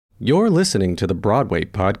You're listening to the Broadway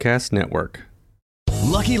Podcast Network.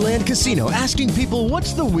 Lucky Land Casino, asking people,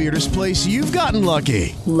 what's the weirdest place you've gotten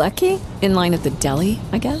lucky? Lucky? In line at the deli,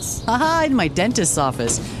 I guess? Aha, in my dentist's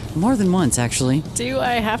office. More than once, actually. Do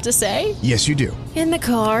I have to say? Yes, you do. In the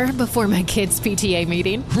car before my kids' PTA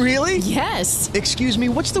meeting. Really? Yes. Excuse me,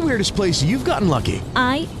 what's the weirdest place you've gotten lucky?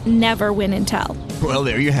 I never win and tell. Well,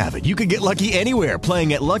 there you have it. You can get lucky anywhere,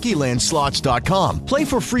 playing at LuckyLandSlots.com. Play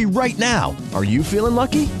for free right now. Are you feeling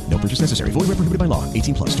lucky? No purchase necessary. Void where prohibited by law.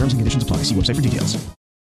 18 plus. Terms and conditions apply. See website for details.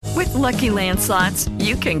 With Lucky Land Slots,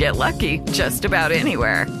 you can get lucky just about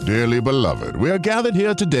anywhere. Dearly beloved, we are gathered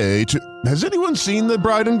here today to... Has anyone seen the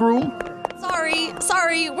bride and groom?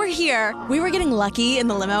 Sorry, we're here. We were getting lucky in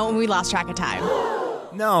the limo and we lost track of time.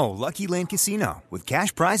 No, Lucky Land Casino, with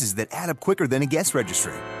cash prizes that add up quicker than a guest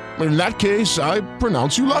registry. In that case, I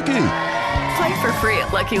pronounce you lucky. Play for free at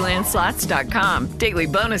LuckyLandSlots.com. Daily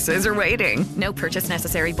bonuses are waiting. No purchase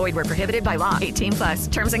necessary. Void where prohibited by law. 18 plus.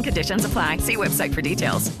 Terms and conditions apply. See website for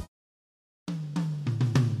details.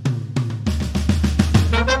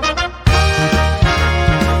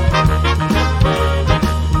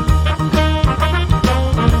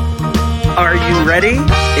 Are you ready?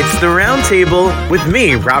 It's the Round Table with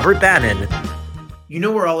me, Robert Bannon. You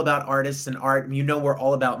know we're all about artists and art. You know we're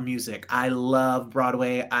all about music. I love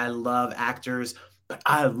Broadway. I love actors. But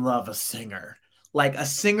I love a singer. Like a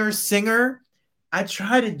singer. I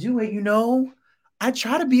try to do it, you know. I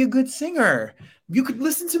try to be a good singer. You could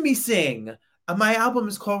listen to me sing. My album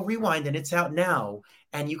is called Rewind and it's out now.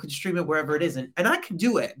 And you can stream it wherever it is. And I can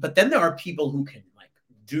do it. But then there are people who can like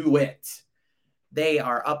do it. They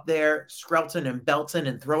are up there skrelting and belting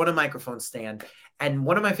and throwing a microphone stand. And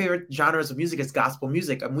one of my favorite genres of music is gospel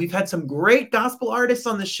music. And we've had some great gospel artists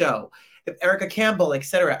on the show. Erica Campbell,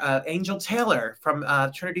 etc. Angel Taylor from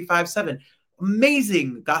Trinity 5-7.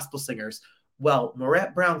 Amazing gospel singers. Well,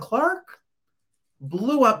 Maurette Brown-Clark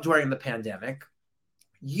blew up during the pandemic.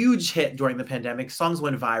 Huge hit during the pandemic. Songs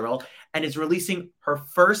went viral. And is releasing her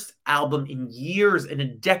first album in years, in a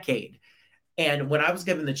decade. And when I was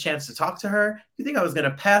given the chance to talk to her, you think I was going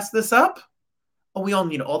to pass this up? Oh, we all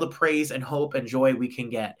need all the praise and hope and joy we can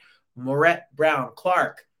get. Maurette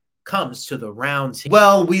Brown-Clark comes to the round table.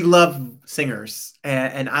 Well, we love singers,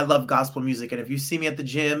 and I love gospel music. And if you see me at the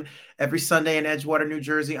gym every Sunday in Edgewater, New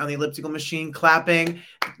Jersey, on the elliptical machine clapping,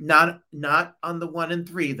 not on the 1 and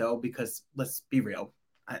 3 though, because let's be real,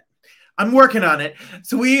 I'm working on it.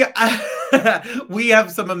 So we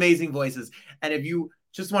have some amazing voices, and if you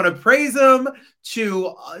just want to praise them to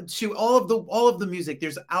all of the music.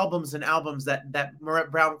 There's albums and albums that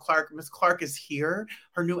Maurette Brown-Clark, Miss Clark is here.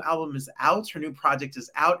 Her new album is out. Her new project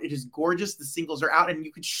is out. It is gorgeous. The singles are out, and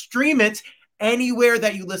you can stream it anywhere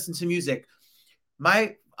that you listen to music.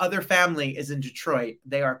 My other family is in Detroit.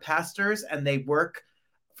 They are pastors, and they work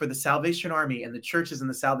for the Salvation Army, and the church is in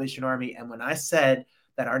the Salvation Army. And when I said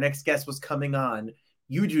that our next guest was coming on,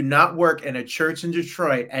 you do not work in a church in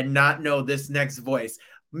Detroit and not know this next voice.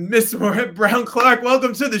 Miss Maurette Brown-Clark,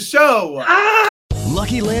 welcome to the show.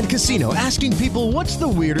 Lucky Land Casino, asking people, what's the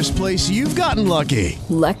weirdest place you've gotten lucky?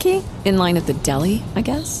 Lucky? In line at the deli, I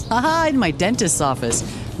guess? Aha, in my dentist's office.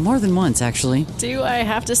 More than once, actually. Do I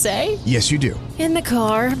have to say? Yes, you do. In the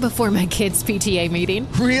car before my kids' PTA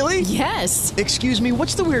meeting. Really? Yes. Excuse me,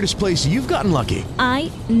 what's the weirdest place you've gotten lucky?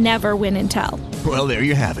 I never win and tell. Well, there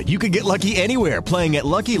you have it. You can get lucky anywhere, playing at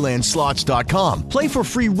LuckyLandSlots.com. Play for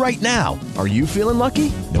free right now. Are you feeling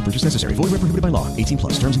lucky? No purchase necessary. Void where prohibited by law. 18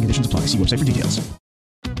 plus. Terms and conditions apply. See website for details.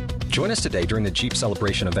 Join us today during the Jeep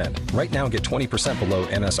Celebration event. Right now, get 20% below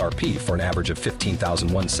MSRP for an average of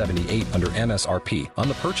 $15,178 under MSRP on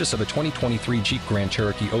the purchase of a 2023 Jeep Grand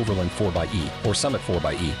Cherokee Overland 4xE or Summit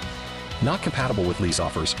 4xE. Not compatible with lease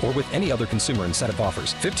offers or with any other consumer incentive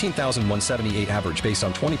offers. $15,178 average based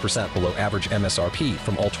on 20% below average MSRP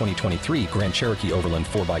from all 2023 Grand Cherokee Overland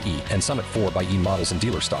 4xE and Summit 4xE models in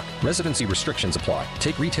dealer stock. Residency restrictions apply.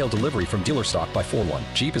 Take retail delivery from dealer stock by 4/1.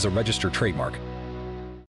 Jeep is a registered trademark.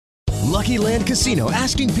 Lucky Land Casino,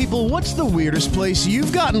 asking people, what's the weirdest place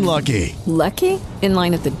you've gotten lucky? Lucky? In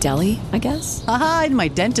line at the deli, I guess? Aha, in my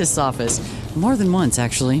dentist's office. More than once,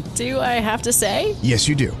 actually. Do I have to say? Yes,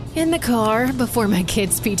 you do. In the car before my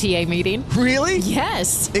kids' PTA meeting. Really?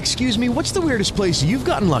 Yes. Excuse me, what's the weirdest place you've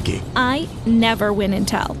gotten lucky? I never win and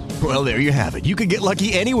tell. Well, there you have it. You can get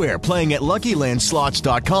lucky anywhere, playing at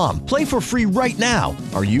LuckyLandSlots.com. Play for free right now.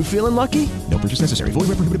 Are you feeling lucky? No purchase necessary. Void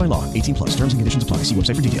where prohibited by law. 18 plus. Terms and conditions apply. See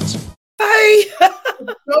website for details. Hi.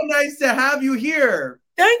 So nice to have you here.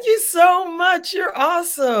 Thank you so much. You're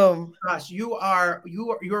awesome. Gosh, your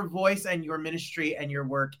voice and your ministry and your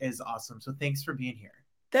work is awesome. So thanks for being here.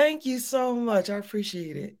 Thank you so much. I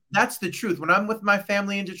appreciate it. That's the truth. When I'm with my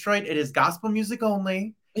family in Detroit, it is gospel music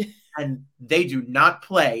only, and they do not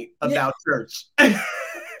play about church.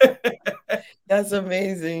 That's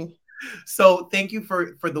amazing. So thank you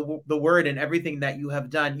for the word and everything that you have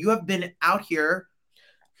done. You have been out here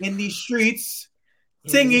in these streets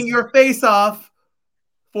singing your face off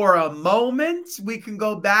for a moment. We can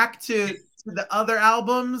go back to the other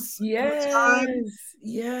albums. Yes.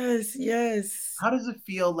 How does it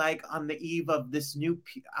feel like on the eve of this new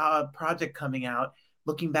project coming out,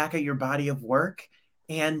 looking back at your body of work,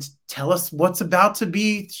 and tell us what's about to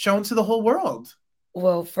be shown to the whole world?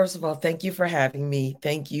 Well, first of all, thank you for having me.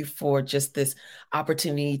 Thank you for just this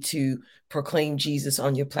opportunity to proclaim Jesus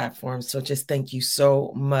on your platform. So just thank you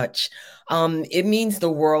so much. It means the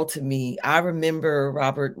world to me. I remember,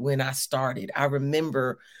 Robert, when I started. I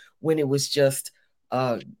remember when it was just,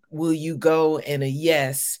 will you go? And a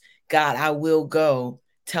yes. God, I will go.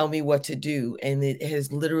 Tell me what to do. And it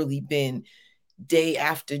has literally been day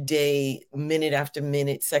after day, minute after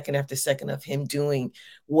minute, second after second of him doing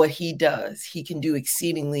what he does. He can do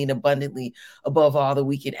exceedingly and abundantly above all that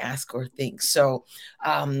we can ask or think. So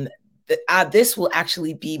this will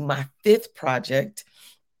actually be my 5th project,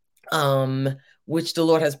 which the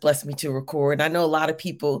Lord has blessed me to record. I know a lot of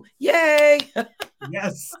people, yay!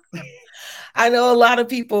 Yes. I know a lot of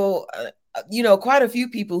people, quite a few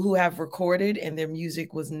people who have recorded and their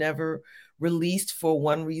music was never released for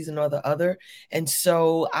one reason or the other. And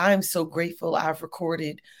so I'm so grateful. I've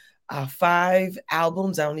recorded 5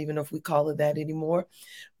 albums. I don't even know if we call it that anymore.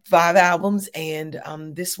 5 albums. And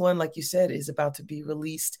this one, like you said, is about to be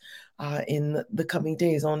released in the coming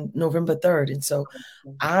days on November 3rd. And so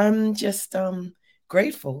I'm just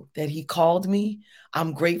grateful that he called me.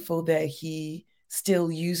 I'm grateful that he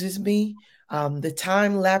still uses me. The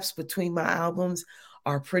time lapse between my albums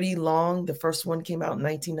are pretty long. The first one came out in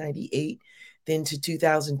 1998, then to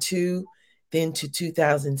 2002, then to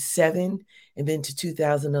 2007, and then to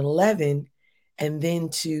 2011, and then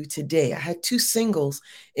to today. I had 2 singles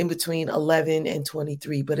in between 11 and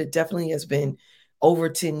 23, but it definitely has been over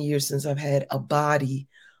 10 years since I've had a body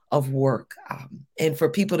of work. And for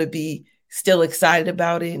people to be still excited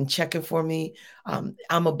about it and checking for me,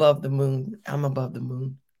 I'm above the moon. I'm above the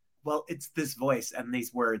moon. Well, it's this voice and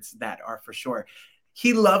these words that are for sure.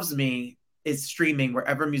 He Loves Me is streaming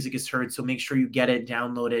wherever music is heard. So make sure you get it,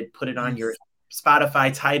 download it, put it on your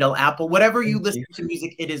Spotify, Tidal, Apple, whatever you listen to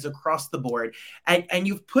music, it is across the board. And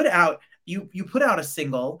you've put out, you put out a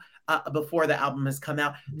single before the album has come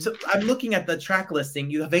out. So I'm looking at the track listing.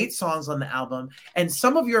 You have 8 songs on the album, and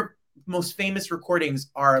some of your most famous recordings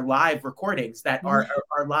are live recordings that are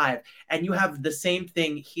live. And you have the same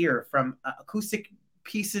thing here, from acoustic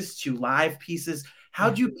pieces to live pieces. How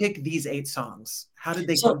did you pick these 8 songs? How did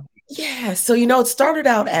they come? Yeah. So, it started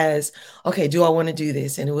out as, okay, do I want to do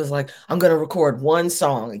this? And it was like, I'm going to record 1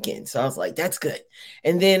 song again. So I was like, that's good.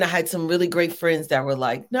 And then I had some really great friends that were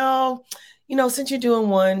like, no, since you're doing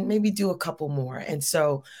 1, maybe do a couple more. And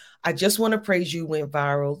so I Just Want to Praise You went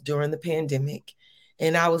viral during the pandemic.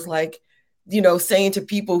 And I was like, saying to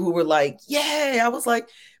people who were like, yay, I was like,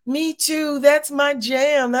 me too. That's my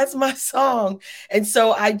jam. That's my song. And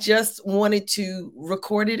so I just wanted to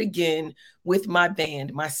record it again with my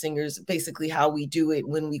band, my singers, basically how we do it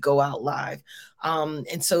when we go out live.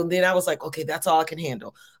 And so then I was like, okay, that's all I can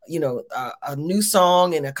handle. A new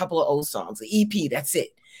song and a couple of old songs, an EP, that's it.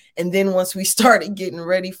 And then once we started getting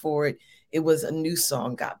ready for it, it was a new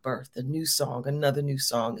song got birthed, a new song, another new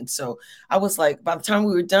song. And so I was like, by the time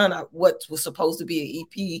we were done, what was supposed to be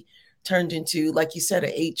an EP turned into, like you said,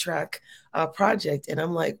 an 8-track project. And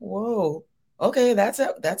I'm like, whoa, okay, that's an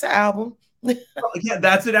album. Yeah,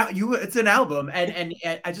 that's it. It's an album, and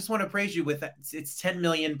I just want to praise you with it's 10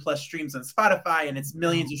 million plus streams on Spotify, and it's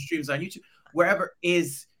millions of streams on YouTube. Wherever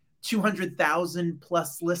is 200,000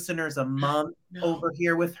 plus listeners a month over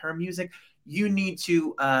here with her music. You need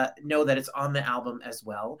to know that it's on the album as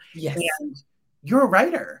well. Yes. And you're a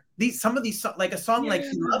writer. Some of these, like a song like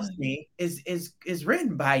He Loves Me is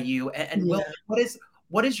written by you. And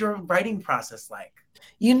what is your writing process like?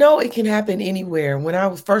 It can happen anywhere. When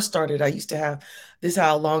I first started, I used to have this,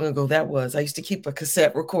 how long ago that was. I used to keep a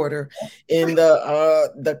cassette recorder in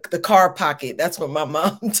the car pocket. That's what my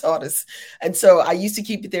mom taught us. And so I used to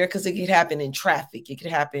keep it there because it could happen in traffic. It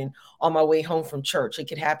could happen on my way home from church. It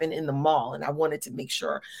could happen in the mall. And I wanted to make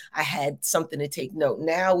sure I had something to take note.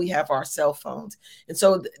 Now we have our cell phones. And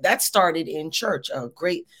so that started in church. A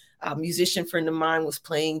great musician friend of mine was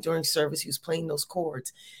playing during service. He was playing those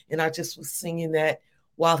chords. And I just was singing that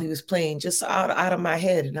while he was playing, just out of my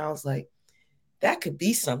head. And I was like, that could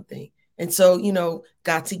be something. And so,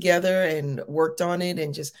 got together and worked on it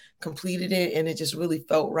and just completed it. And it just really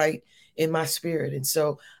felt right in my spirit. And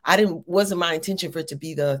so wasn't my intention for it to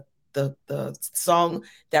be the song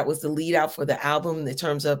that was the lead out for the album in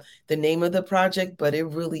terms of the name of the project, but it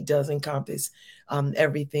really does encompass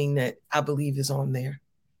everything that I believe is on there.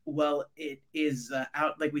 Well, it is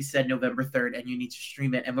out, like we said, November 3rd, and you need to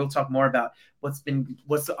stream it. And we'll talk more about what's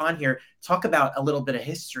on here. Talk about a little bit of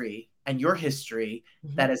history and your history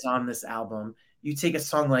that is on this album. You take a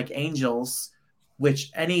song like Angels,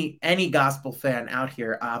 which any gospel fan out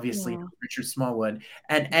here obviously knows Richard Smallwood,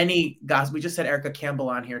 and any gospel. We just had Erica Campbell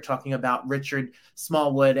on here talking about Richard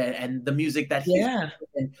Smallwood and the music that he's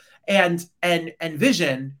and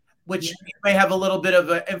Vision, which you may have a little bit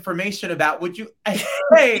of information about. Would you?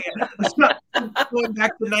 Hey, going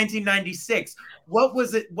back to 1996. What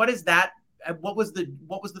was it? What is that? What was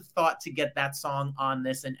the thought to get that song on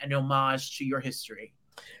this and an homage to your history?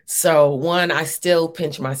 So one, I still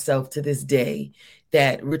pinch myself to this day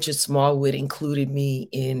that Richard Smallwood included me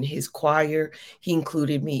in his choir. He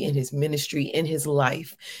included me in his ministry, in his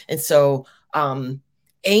life. And so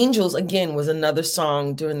Angels, again, was another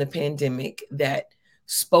song during the pandemic that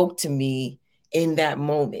spoke to me in that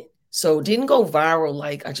moment. So didn't go viral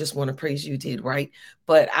like I Just Want to Praise You did, right?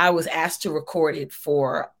 But I was asked to record it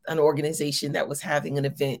for an organization that was having an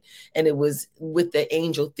event, and it was with the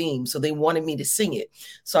angel theme. So they wanted me to sing it.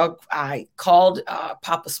 So I called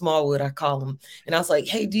Papa Smallwood, I call him, and I was like,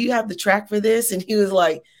 hey, do you have the track for this? And he was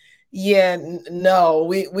like, yeah, no,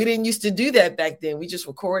 we didn't used to do that back then. We just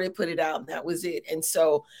recorded, put it out, and that was it. And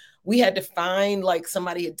so we had to find, like,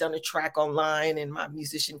 somebody had done a track online and my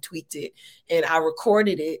musician tweaked it, and I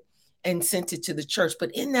recorded it and sent it to the church. But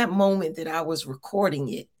in that moment that I was recording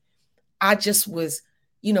it, I just was,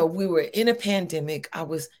 we were in a pandemic. I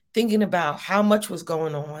was thinking about how much was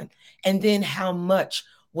going on and then how much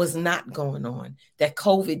was not going on, that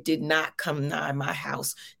COVID did not come nigh my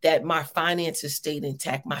house, that my finances stayed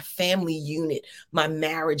intact, my family unit, my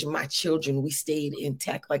marriage, my children, we stayed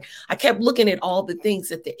intact. Like, I kept looking at all the things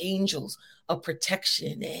that the angels of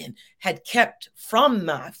protection and had kept from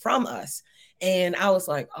us. And I was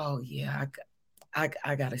like, oh yeah,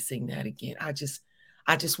 I got to sing that again. I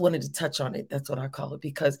just wanted to touch on it. That's what I call it,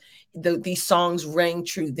 because these songs rang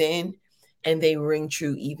true then and they ring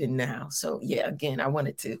true even now. So yeah, again, I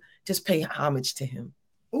wanted to just pay homage to him.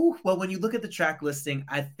 Oh, well, when you look at the track listing,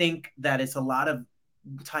 I think that it's a lot of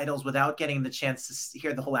titles without getting the chance to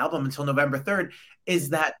hear the whole album until November 3rd,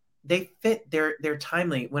 is that they fit, they're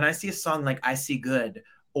timely. When I see a song like I See Good,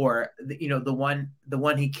 or the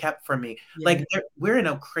one he kept from me, like we're in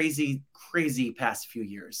a crazy past few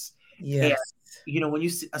years. Yes. And, when you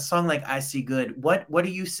see a song like I See Good, what do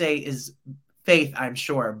you say is faith? I'm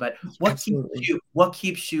sure, but what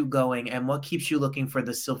keeps you going, and what keeps you looking for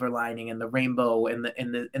the silver lining and the rainbow and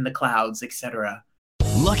the clouds, etc.?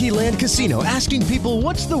 Lucky Land Casino, asking people,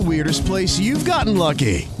 what's the weirdest place you've gotten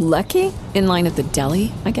lucky? Lucky? In line at the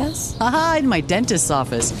deli, I guess? Aha, in my dentist's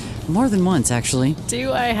office. More than once, actually.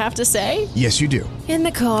 Do I have to say? Yes, you do. In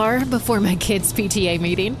the car before my kids' PTA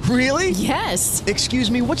meeting. Really? Yes. Excuse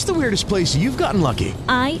me, what's the weirdest place you've gotten lucky?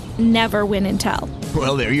 I never win and tell.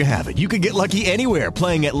 Well, there you have it. You can get lucky anywhere,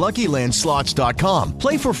 playing at LuckyLandSlots.com.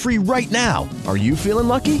 Play for free right now. Are you feeling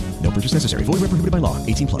lucky? No purchase necessary. Void where prohibited by law.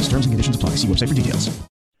 18+. Terms and conditions apply. See website for details.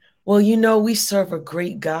 Well, we serve a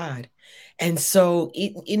great God. And so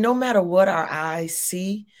no matter what our eyes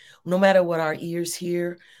see, no matter what our ears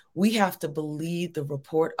hear, we have to believe the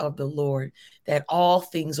report of the Lord, that all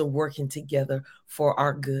things are working together for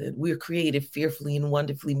our good. We are created fearfully and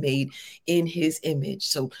wonderfully made in his image.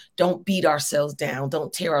 So don't beat ourselves down.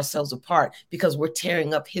 Don't tear ourselves apart, because we're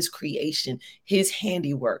tearing up his creation, his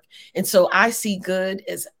handiwork. And so I See Good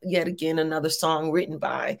as yet again another song written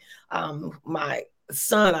by my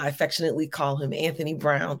son. I affectionately call him Anthony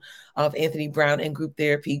Brown, of Anthony Brown and Group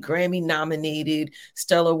Therapy, Grammy nominated,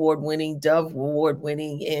 Stellar Award winning, Dove Award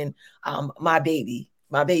winning, and my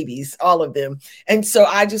babies, all of them. And so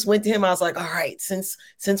I just went to him. I was like, all right, since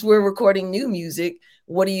we're recording new music,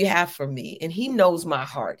 what do you have for me? And he knows my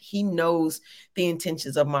heart. He knows the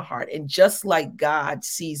intentions of my heart. And just like God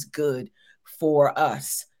sees good for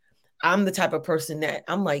us, I'm the type of person that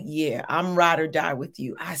I'm like, yeah, I'm ride or die with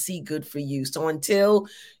you. I see good for you. So until,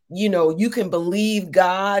 you can believe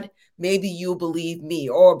God, maybe you'll believe me,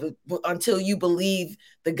 or until you believe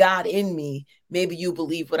the God in me, maybe you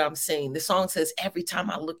believe what I'm saying. The song says, every time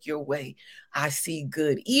I look your way, I see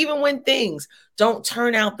good, even when things don't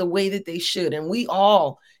turn out the way that they should. And we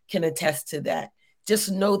all can attest to that.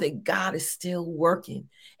 Just know that God is still working,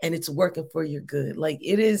 and it's working for your good. Like,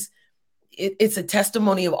 it is it's a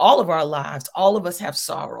testimony of all of our lives. All of us have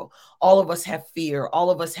sorrow. All of us have fear. All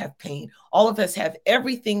of us have pain. All of us have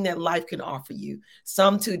everything that life can offer you,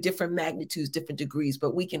 some to different magnitudes, different degrees,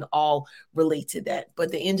 but we can all relate to that. But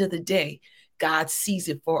at the end of the day, God sees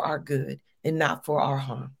it for our good and not for our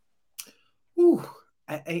harm. Ooh,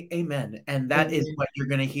 amen. And that is what you're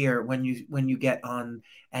going to hear when you get on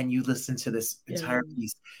and you listen to this entire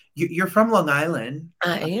piece. You're from Long Island.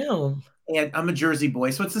 I am. And I'm a Jersey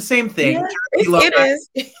boy, so it's the same thing. Yeah, Jersey, it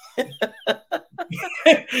is.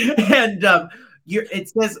 And it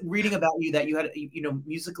says reading about you that you had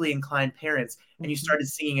musically inclined parents, and you started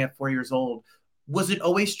singing at 4 years old. Was it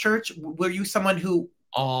always church? Were you someone who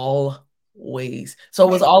always? So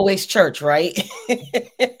it was always church, right?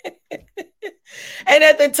 And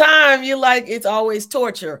at the time, you're like, it's always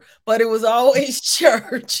torture, but it was always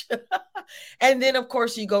church. And then, of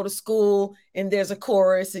course, you go to school and there's a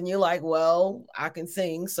chorus and you're like, well, I can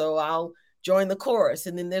sing, so I'll join the chorus.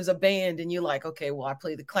 And then there's a band and you're like, okay, well, I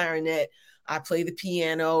play the clarinet, I play the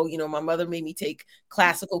piano. My mother made me take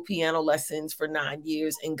classical piano lessons for 9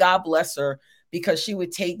 years, and God bless her, because she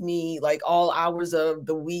would take me like all hours of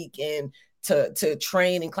the week and to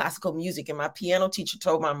train in classical music. And my piano teacher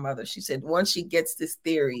told my mother, she said, once she gets this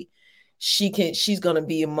theory, she's going to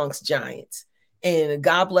be amongst giants. And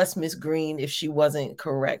God bless Miss Green if she wasn't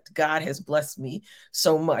correct. God has blessed me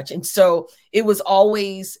so much. And so it was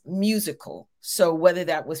always musical. So whether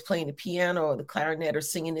that was playing the piano or the clarinet or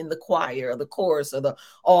singing in the choir or the chorus or the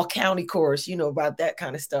all county chorus, about that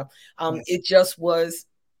kind of stuff. Yes. It just was,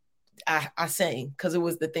 I sang because it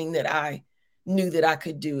was the thing that I knew that I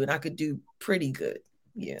could do, and I could do pretty good.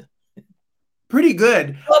 Yeah. Pretty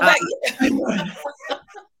good.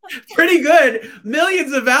 Pretty good.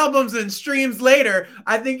 Millions of albums and streams later,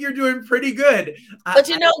 I think you're doing pretty good. But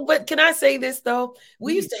but can I say this though?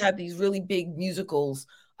 We used to have these really big musicals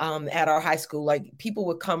at our high school. Like people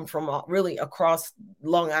would come from really across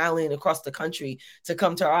Long Island, across the country to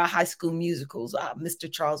come to our high school musicals.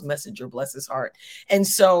 Mr. Charles Messenger, bless his heart. And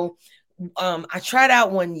so I tried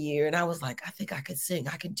out one year and I was like, I think I could sing.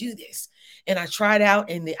 I could do this. And I tried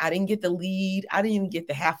out and I didn't get the lead. I didn't even get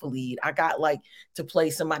the half a lead. I got like to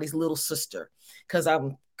play somebody's little sister because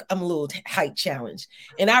I'm a little height challenged.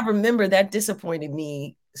 And I remember that disappointed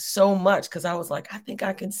me so much because I was like, I think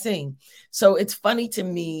I can sing. So it's funny to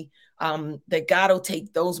me that God will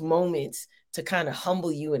take those moments to kind of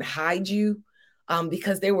humble you and hide you.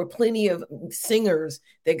 Because there were plenty of singers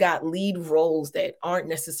that got lead roles that aren't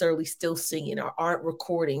necessarily still singing or aren't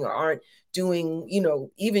recording or aren't doing,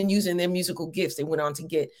 even using their musical gifts. They went on to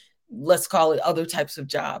get, let's call it, other types of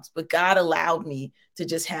jobs. But God allowed me to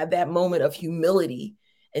just have that moment of humility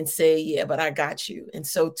and say, yeah, but I got you. And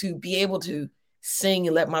so to be able to sing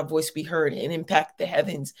and let my voice be heard and impact the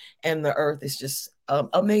heavens and the earth is just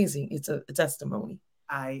amazing. It's a testimony.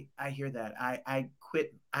 I hear that. I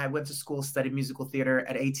quit. I went to school, studied musical theater.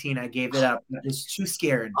 At 18, I gave it up. I was too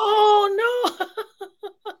scared. Oh, no.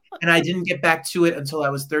 And I didn't get back to it until I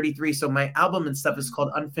was 33. So my album and stuff is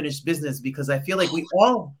called Unfinished Business because I feel like we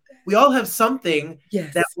all have something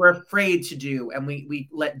that we're afraid to do. And we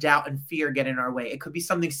let doubt and fear get in our way. It could be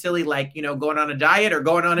something silly like, going on a diet or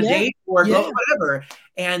going on a date or whatever.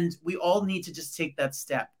 And we all need to just take that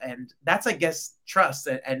step. And that's, I guess, trust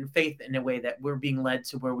and faith in a way that we're being led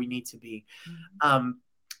to where we need to be.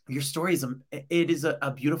 Your story is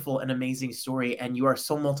a beautiful and amazing story. And you are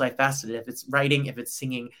so multifaceted. If it's writing, if it's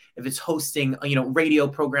singing, if it's hosting, radio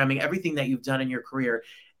programming, everything that you've done in your career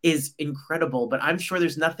is incredible. But I'm sure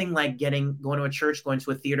there's nothing like going to a church, going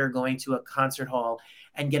to a theater, going to a concert hall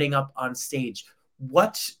and getting up on stage.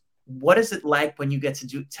 What is it like when you get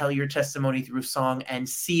to tell your testimony through song and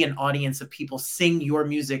see an audience of people sing your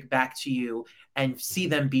music back to you and see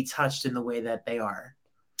them be touched in the way that they are?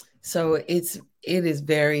 So it is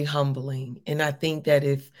very humbling. And I think that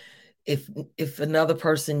if another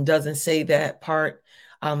person doesn't say that part,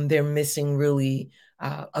 they're missing really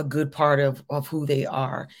a good part of who they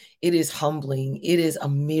are. It is humbling. It is a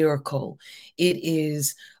miracle. It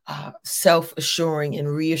is self-assuring and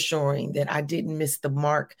reassuring that I didn't miss the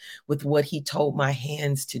mark with what he told my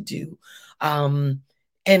hands to do. And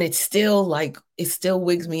it's still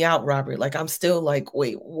wigs me out, Robert. Like, I'm still like,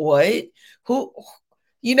 wait, what? Who?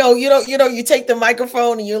 You take the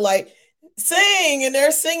microphone and you're like, sing, and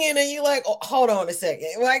they're singing, and you're like, oh, hold on a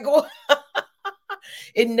second. Like,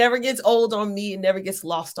 it never gets old on me. It never gets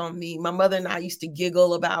lost on me. My mother and I used to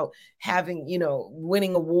giggle about having,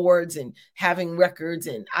 winning awards and having records.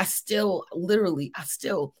 And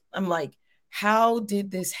I'm like, how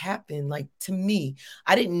did this happen? Like, to me,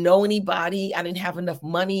 I didn't know anybody. I didn't have enough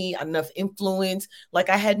money, enough influence. Like,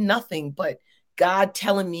 I had nothing, but God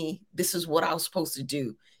telling me this is what I was supposed to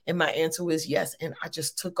do? And my answer was yes. And I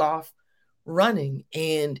just took off running.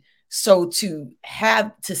 And so to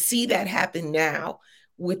see that happen now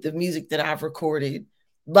with the music that I've recorded,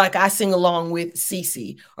 like I sing along with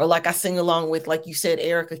Cece, or like I sing along with, like you said,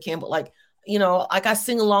 Erica Campbell, like, you know, like I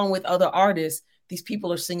sing along with other artists, these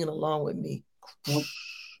people are singing along with me. Well,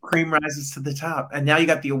 cream rises to the top. And now you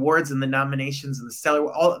got the awards and the nominations and the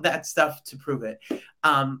stellar, all of that stuff to prove it.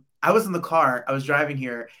 I was in the car, I was driving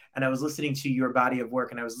here, and I was listening to your body of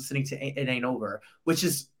work, and I was listening to It Ain't Over, which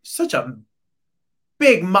is such a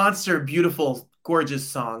big, monster, beautiful, gorgeous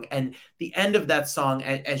song. And the end of that song,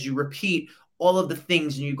 as you repeat all of the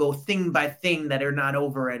things and you go thing by thing that are not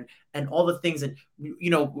over, and all the things, and,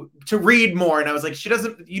 you know, to read more. And I was like,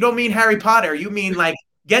 you don't mean Harry Potter. You mean like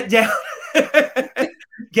get down,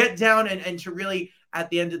 get down, and to really, at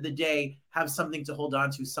the end of the day, have something to hold on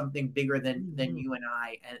to, something bigger than you and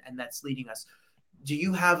I, and that's leading us. Do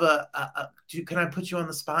you have can I put you on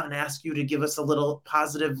the spot and ask you to give us a little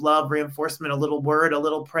positive love reinforcement, a little word, a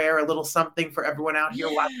little prayer, a little something for everyone out here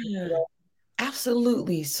watching?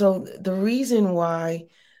 Absolutely. So the reason why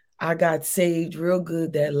I got saved real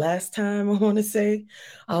good that last time, I want to say,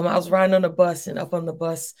 I was riding on a bus, and up on the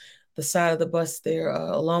bus, the side of the bus there,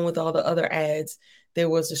 along with all the other ads, there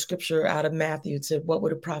was a scripture out of Matthew. It said, "What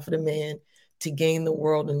would it profit a man to gain the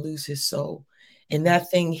world and lose his soul?" And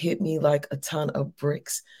that thing hit me like a ton of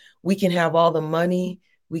bricks. We can have all the money,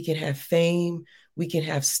 we can have fame, we can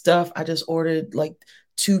have stuff. I just ordered like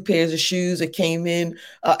 2 pairs of shoes that came in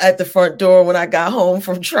at the front door when I got home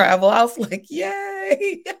from travel. I was like,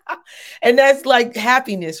 yay. And that's like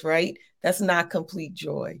happiness, right? That's not complete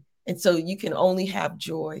joy. And so you can only have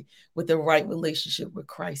joy with the right relationship with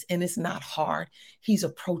Christ. And it's not hard. He's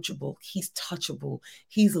approachable. He's touchable.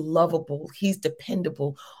 He's lovable. He's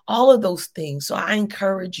dependable. All of those things. So I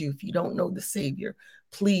encourage you, if you don't know the Savior,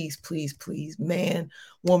 please, please, please, man,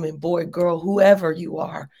 woman, boy, girl, whoever you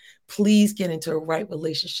are, please get into a right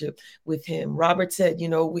relationship with him. Robert said, you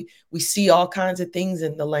know, we see all kinds of things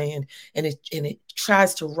in the land, and it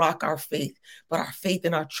tries to rock our faith, but our faith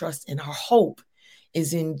and our trust and our hope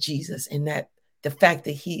is in Jesus, and that the fact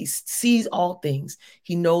that he sees all things,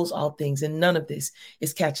 he knows all things, and none of this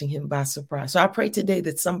is catching him by surprise. So I pray today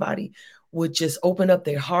that somebody would just open up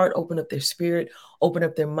their heart, open up their spirit, open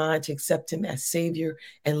up their mind to accept him as Savior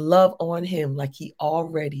and love on him like he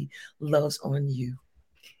already loves on you.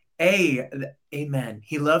 Amen.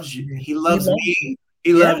 He loves you. He loves me.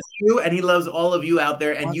 He loves you, and he loves all of you out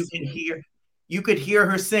there. And awesome. You could hear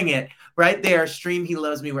her sing it right there. Stream He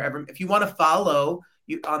Loves Me wherever. If you want to follow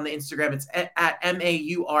you on the Instagram, it's at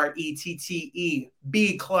MAURETTE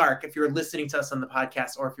Clark. If you're listening to us on the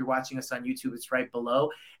podcast, or if you're watching us on YouTube, it's right below.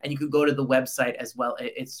 And you can go to the website as well.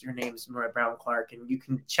 It's your name's Maurette Brown Clark, and you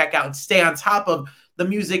can check out and stay on top of the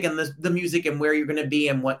music and the music and where you're going to be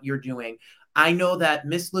and what you're doing. I know that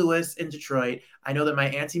Miss Lewis in Detroit, I know that my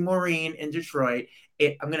Auntie Maureen in Detroit,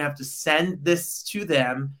 I'm going to have to send this to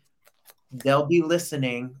them. They'll be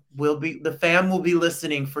listening. The fam will be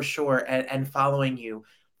listening for sure, and following you.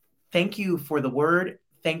 Thank you for the word.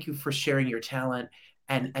 Thank you for sharing your talent.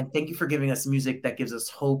 And thank you for giving us music that gives us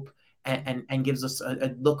hope and gives us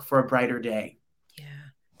a look for a brighter day. Yeah.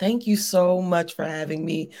 Thank you so much for having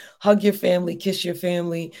me. Hug your family, kiss your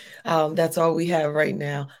family. That's all we have right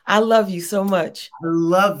now. I love you so much. I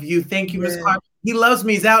love you. Thank you, Miss Clark. He Loves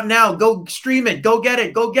Me is out now. Go stream it. Go get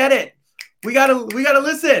it. Go get it. We gotta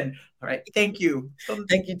listen. All right. Thank you.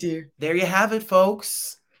 Thank you, dear. There you have it,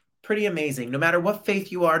 folks. Pretty amazing. No matter what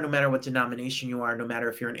faith you are, no matter what denomination you are, no matter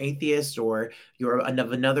if you're an atheist or you're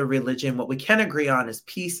of another religion, what we can agree on is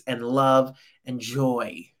peace and love and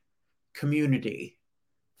joy, community,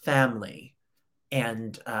 family,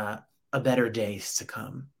 and a better days to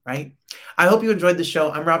come, right? I hope you enjoyed the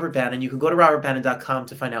show. I'm Robert Bannon. You can go to robertbannon.com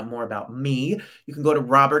to find out more about me. You can go to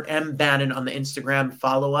Robert M. Bannon on the Instagram,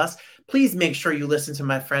 follow us. Please make sure you listen to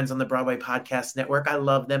my friends on the Broadway Podcast Network. I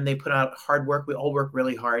love them. They put out hard work. We all work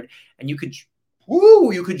really hard. And you could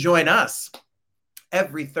join us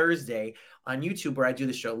every Thursday on YouTube, where I do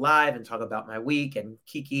the show live and talk about my week and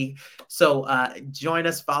Kiki. So join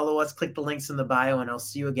us, follow us, click the links in the bio, and I'll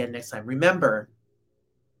see you again next time. Remember,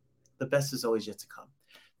 the best is always yet to come.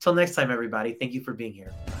 Till next time, everybody. Thank you for being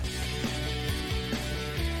here. Bye.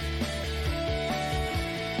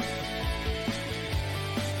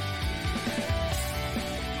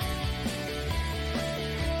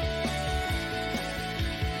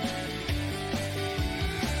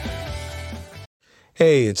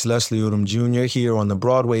 Hey, it's Leslie Odom Jr. here on the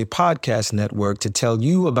Broadway Podcast Network to tell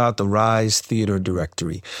you about the Rise Theater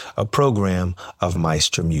Directory, a program of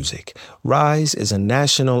Maestro Music. Rise is a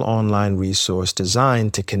national online resource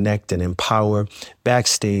designed to connect and empower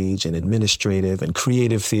backstage and administrative and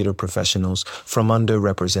creative theater professionals from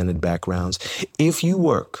underrepresented backgrounds. If you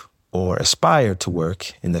work or aspire to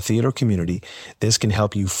work in the theater community, this can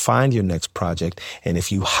help you find your next project. And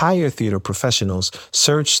if you hire theater professionals,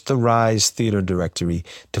 search the Rise Theater Directory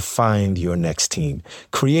to find your next team.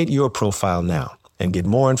 Create your profile now and get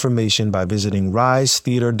more information by visiting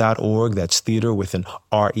risetheater.org. That's theater with an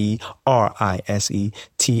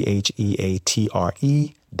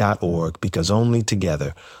RERISETHEATRE.org, because only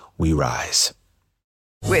together we rise.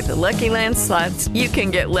 With the Lucky Land Slots, you can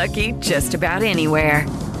get lucky just about anywhere.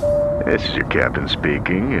 This is your captain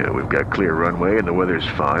speaking. We've got clear runway and the weather's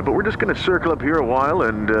fine, but we're just going to circle up here a while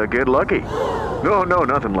and get lucky. No,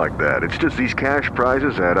 nothing like that. It's just these cash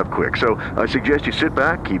prizes add up quick. So I suggest you sit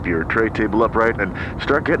back, keep your tray table upright, and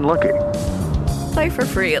start getting lucky. Play for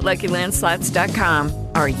free at LuckyLandSlots.com.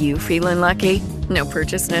 Are you feeling lucky? No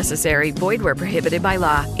purchase necessary. Void where prohibited by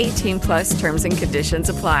law. 18+ terms and conditions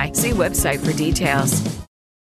apply. See website for details.